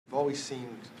always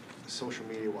seemed, social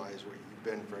media-wise, where you've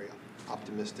been very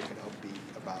optimistic and upbeat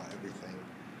about everything.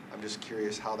 I'm just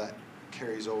curious how that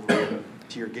carries over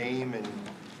to your game and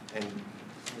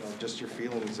just your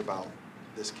feelings about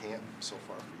this camp so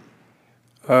far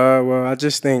for you. Well, I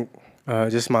just think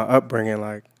just my upbringing,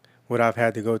 like what I've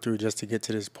had to go through just to get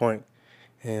to this point,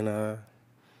 and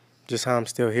just how I'm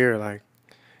still here. Like,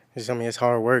 it's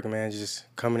hard work, man. Just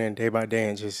coming in day by day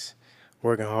and just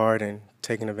working hard and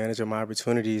taking advantage of my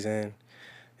opportunities, and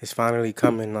it's finally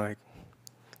coming like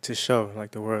to show,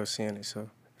 like the world's seeing it. So it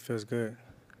feels good.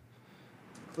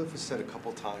 Cliff has said a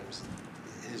couple times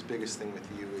his biggest thing with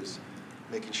you is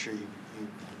making sure you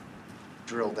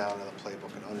drill down in the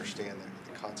playbook and understand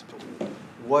the concept of it.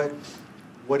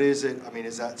 What is it? I mean,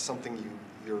 is that something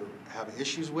you're having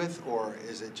issues with, or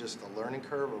is it just a learning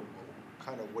curve, or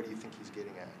what do you think he's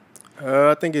getting at?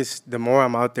 I think it's the more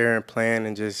I'm out there and playing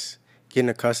and just getting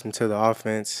accustomed to the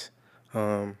offense,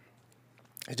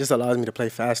 it just allows me to play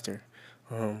faster.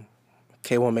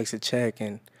 K1 makes a check,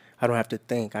 and I don't have to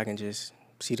think. I can just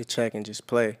see the check and just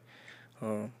play.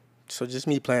 So just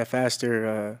me playing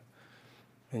faster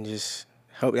and just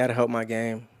that'll help my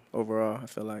game overall, I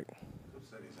feel like.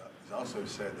 He's also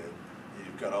said that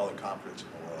you've got all the confidence in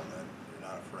the world and you're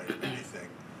not afraid of anything.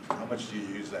 How much do you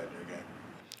use that in your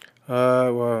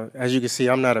game? Well, as you can see,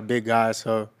 I'm not a big guy,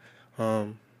 so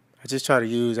I just try to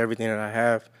use everything that I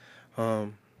have.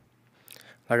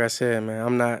 Like I said, man,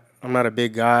 I'm not a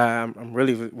big guy. I'm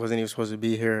really wasn't even supposed to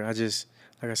be here.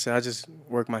 Like I said, I just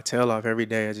work my tail off every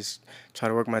day. I just try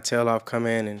to work my tail off, come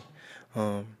in,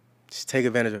 and just take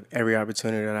advantage of every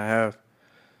opportunity that I have.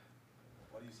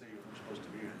 Why do you say you weren't supposed to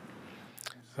be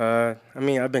here? I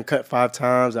mean, I've been cut 5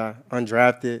 times. I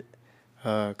undrafted.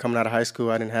 Coming out of high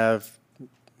school, I didn't have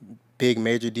big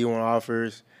major D1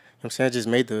 offers. You know what I'm saying? I just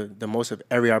made the most of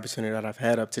every opportunity that I've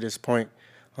had up to this point.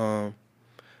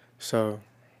 So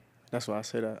that's why I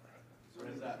say that. Where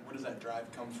does that drive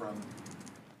come from?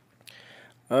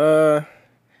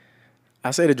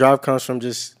 I say the drive comes from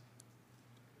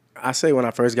I say when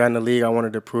I first got in the league, I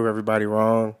wanted to prove everybody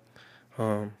wrong.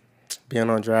 Being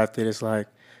undrafted, it's like,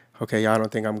 okay, y'all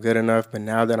don't think I'm good enough, but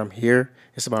now that I'm here,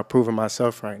 it's about proving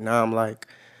myself right. Now I'm like,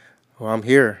 well, I'm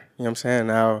here. You know what I'm saying?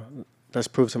 Now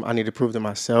I need to prove to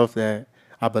myself that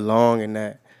I belong and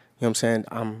that, you know what I'm saying,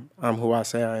 I'm who I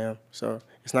say I am. So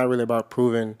it's not really about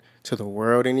proving to the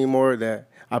world anymore that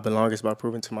I belong. It's about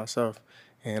proving to myself.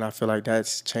 And I feel like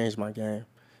that's changed my game.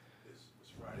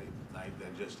 Is Friday night then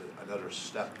just another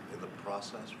step in the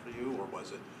process for you, or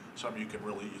was it something you can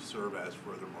really serve as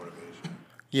further motivation?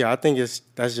 Yeah, I think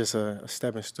that's just a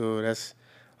stepping stool. I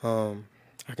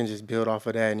can just build off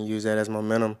of that and use that as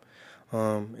momentum.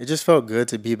 It just felt good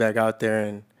to be back out there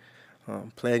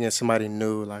and play against somebody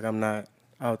new. Like, I'm not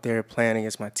out there playing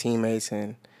against my teammates and, you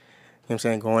know what I'm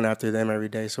saying, going after them every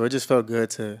day. So it just felt good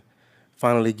to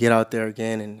finally get out there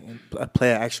again and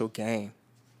play an actual game.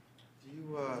 Do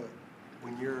you,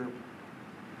 when you're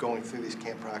going through these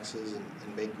camp practices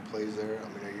and making plays there, I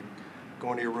mean, are you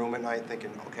going to your room at night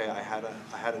thinking, okay, I had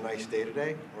a nice day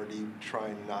today, or do you try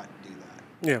and not do that?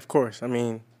 Yeah, of course. I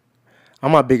mean,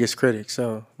 I'm my biggest critic.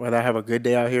 So whether I have a good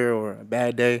day out here or a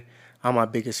bad day, I'm my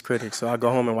biggest critic. So I go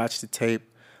home and watch the tape.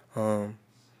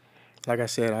 Like I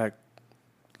said, I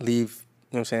leave,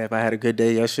 you know what I'm saying, if I had a good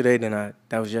day yesterday, then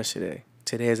that was yesterday.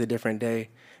 Today is a different day,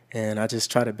 and I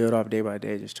just try to build off day by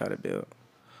day, just try to build.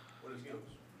 What is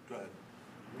Go ahead.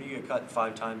 When you get cut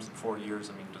 5 times in 4 years,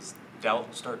 I mean, does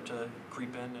doubt start to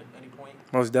creep in at any point?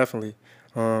 Most definitely.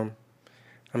 I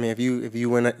mean, if you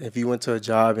went to a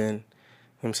job and, you know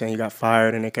what I'm saying, you got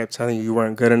fired and they kept telling you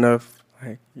weren't good enough,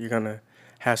 like, you're gonna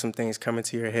have some things come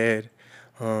into your head.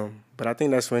 But I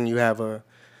think that's when you have a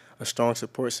strong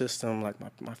support system, like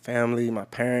my family, my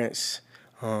parents.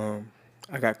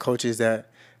 I got coaches that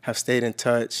have stayed in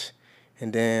touch.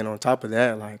 And then on top of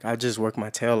that, like, I just work my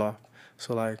tail off.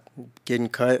 So, like, getting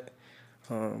cut,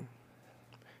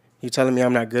 you telling me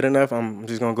I'm not good enough, I'm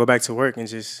just going to go back to work and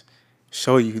just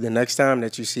show you. The next time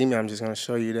that you see me, I'm just going to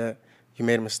show you that you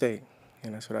made a mistake.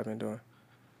 And that's what I've been doing.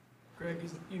 Greg,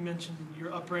 you mentioned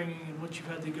your upbringing and what you've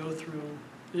had to go through.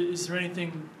 Is there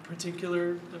anything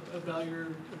particular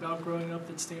about growing up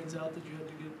that stands out that you had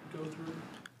to go through?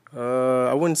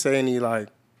 I wouldn't say any, like,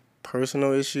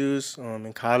 personal issues.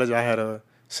 In college, I had a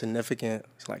significant,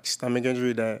 like, stomach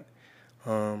injury that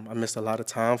I missed a lot of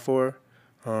time for.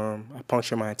 I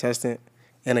punctured my intestine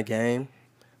in a game,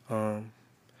 and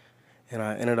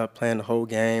I ended up playing the whole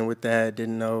game with that.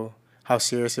 Didn't know how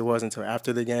serious it was until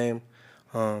after the game.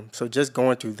 So just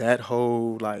going through that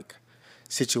whole, like,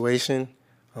 situation,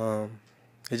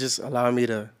 it just allowed me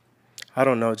to, I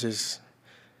don't know, just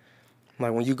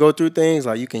like when you go through things,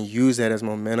 like you can use that as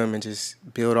momentum and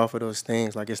just build off of those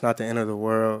things. Like it's not the end of the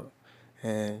world.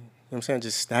 And you know what I'm saying?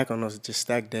 Just stack on those, just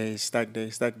stack days, stack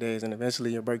days, stack days, and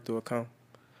eventually your breakthrough will come.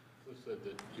 You said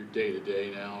that you're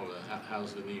day-to-day now.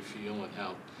 How's the knee feel, and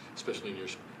how, especially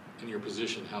in your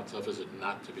position, how tough is it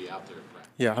not to be out there in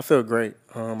practice? Yeah, I feel great.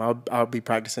 I'll be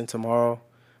practicing tomorrow.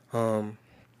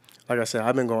 Like I said,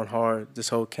 I've been going hard this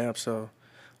whole camp, so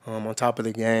on top of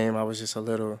the game, I was just a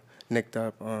little nicked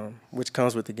up, which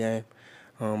comes with the game.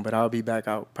 But I'll be back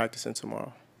out practicing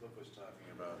tomorrow. Cliff was talking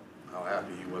about how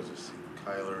happy he was to see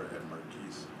Kyler and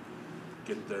Marquise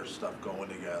get their stuff going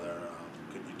together.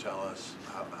 Could you tell us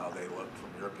how they look from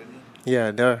your opinion?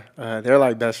 Yeah, they're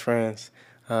like best friends.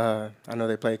 I know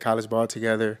they play college ball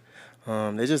together.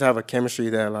 They just have a chemistry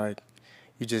that like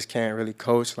you just can't really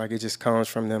coach. Like it just comes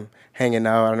from them hanging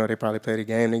out. I know they probably played a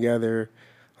game together.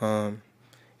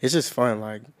 It's just fun.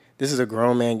 Like this is a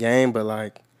grown man game, but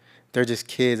like they're just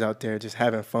kids out there just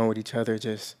having fun with each other.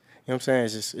 Just you know what I'm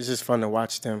saying? It's just fun to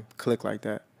watch them click like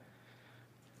that.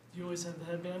 Do you always have the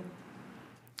headband?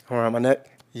 Around my neck?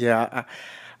 Yeah,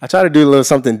 I try to do a little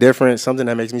something different, something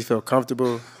that makes me feel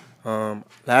comfortable.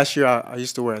 Last year I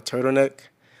used to wear a turtleneck,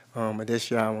 but this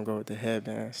year I'm gonna go with the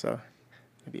headband. So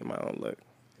it'll be my own look.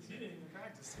 You didn't even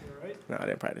practice today, right? No, I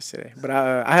didn't practice today, but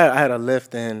I had a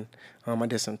lift and I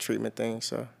did some treatment things.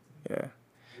 So yeah,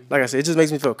 like I said, it just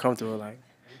makes me feel comfortable. Like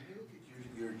When you look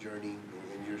at your journey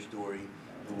and your story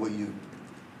and what you've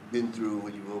been through,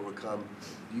 what you've overcome,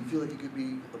 do you feel like you could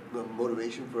be a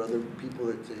motivation for other people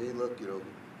that say, hey, look,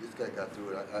 this guy got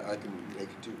through it, I can make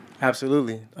it too?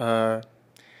 absolutely,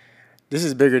 this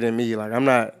is bigger than me. Like I'm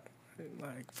not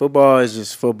like football is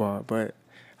just football, but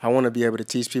I want to be able to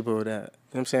teach people that you know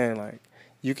what I'm saying. Like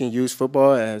you can use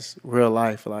football as real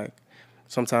life. Like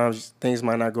sometimes things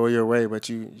might not go your way, but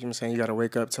you know what I'm saying, you got to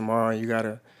wake up tomorrow and you got to,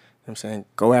 you know what I'm saying,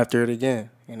 go after it again.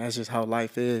 And that's just how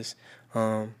life is.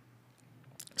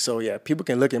 So, yeah, people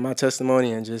can look at my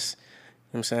testimony and just, you know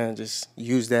what I'm saying, just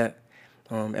use that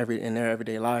in their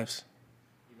everyday lives.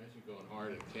 You mentioned going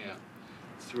hard in camp.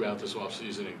 Throughout this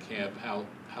offseason in camp, how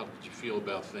did you feel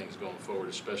about things going forward,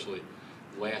 especially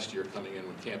last year coming in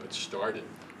when camp had started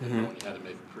and knowing you had to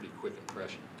make a pretty quick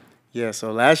impression? Yeah,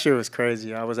 so last year was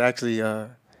crazy. I was actually I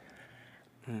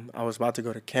was about to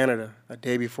go to Canada. A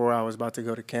day before I was about to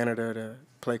go to Canada to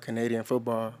play Canadian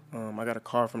football, I got a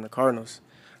call from the Cardinals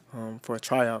for a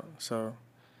tryout. So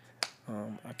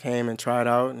I came and tried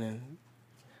out, and then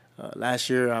last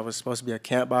year I was supposed to be a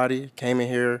camp body. Came in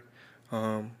here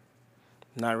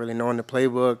not really knowing the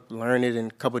playbook, learned it in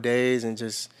a couple days, and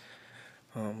just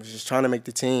was just trying to make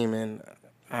the team. And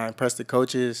I impressed the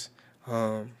coaches.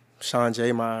 Sean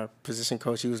Jay, my position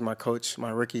coach, he was my coach my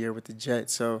rookie year with the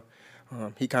Jets, so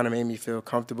he kind of made me feel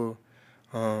comfortable.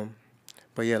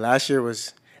 But yeah, last year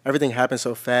everything happened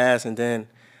so fast, and then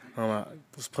I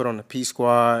was put on the P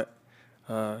squad,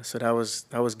 so that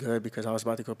was good because I was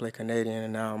about to go play Canadian,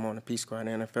 and now I'm on the P squad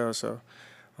in the NFL. So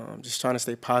just trying to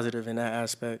stay positive in that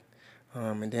aspect,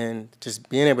 and then just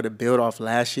being able to build off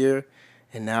last year,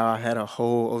 and now I had a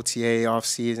whole OTA off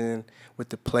season with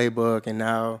the playbook, and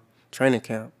now training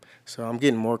camp. So I'm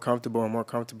getting more comfortable,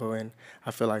 and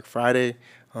I feel like Friday,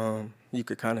 you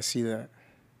could kind of see that.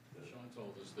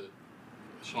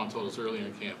 Sean told us earlier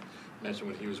in camp, mentioned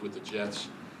when he was with the Jets,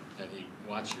 and he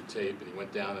watched your tape, and he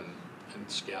went down and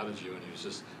scouted you, and he was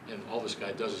just, and all this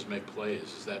guy does is make plays.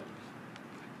 Is that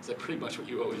pretty much what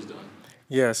you've always done?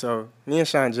 Yeah, so me and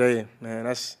Sean Jay,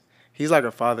 man, he's like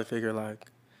a father figure, like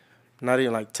not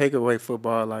even like take away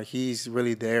football, like he's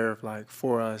really there like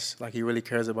for us, like he really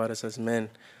cares about us as men.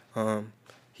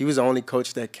 He was the only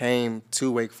coach that came to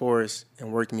Wake Forest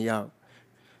and worked me out.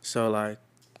 So like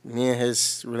me and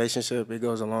his relationship, it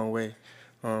goes a long way.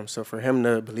 So for him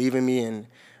to believe in me and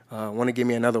want to give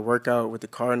me another workout with the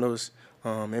Cardinals,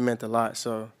 it meant a lot.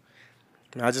 So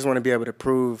I just want to be able to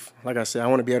prove, like I said, I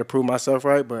want to be able to prove myself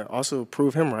right, but also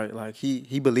prove him right. Like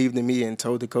he believed in me and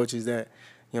told the coaches that,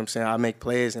 you know what I'm saying, I make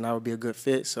plays and I would be a good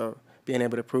fit. So being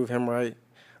able to prove him right,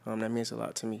 that means a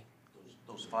lot to me.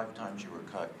 Those 5 times you were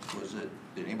cut,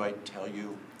 did anybody tell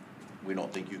you, we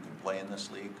don't think you can play in this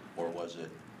league? Or was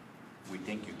it, we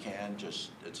think you can,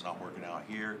 just it's not working out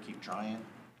here, keep trying?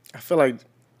 I feel like,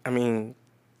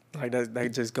 like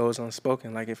that just goes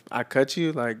unspoken. Like if I cut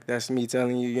you, like that's me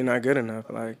telling you you're not good enough.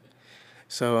 Like,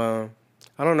 so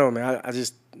I don't know, man. I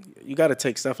just, you got to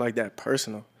take stuff like that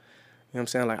personal. You know what I'm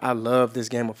saying? Like I love this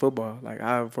game of football. Like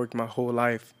I've worked my whole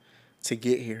life to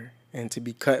get here, and to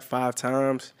be cut 5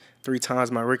 times, 3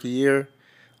 times my rookie year.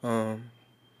 Like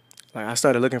I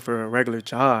started looking for a regular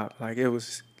job. Like it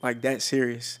was like that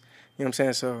serious. You know what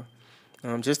I'm saying? So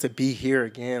just to be here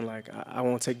again, like I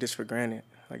won't take this for granted.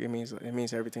 Like it means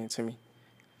everything to me.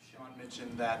 Sean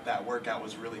mentioned that workout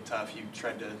was really tough. He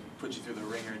tried to put you through the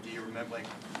ringer. Do you remember, like,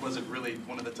 was it really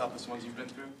one of the toughest ones you've been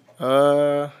through?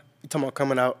 You talking about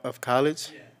coming out of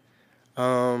college?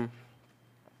 Yeah.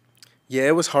 Yeah,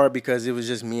 it was hard because it was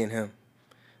just me and him.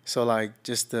 So like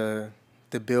just the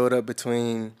build up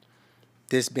between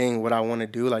this being what I want to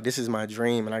do, like this is my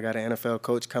dream, and I got an NFL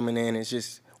coach coming in. It's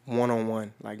just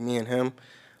one-on-one, like me and him.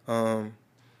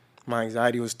 My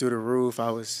anxiety was through the roof.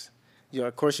 I was,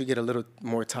 of course you get a little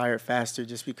more tired faster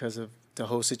just because of the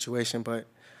whole situation, but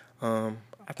I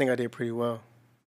think I did pretty well.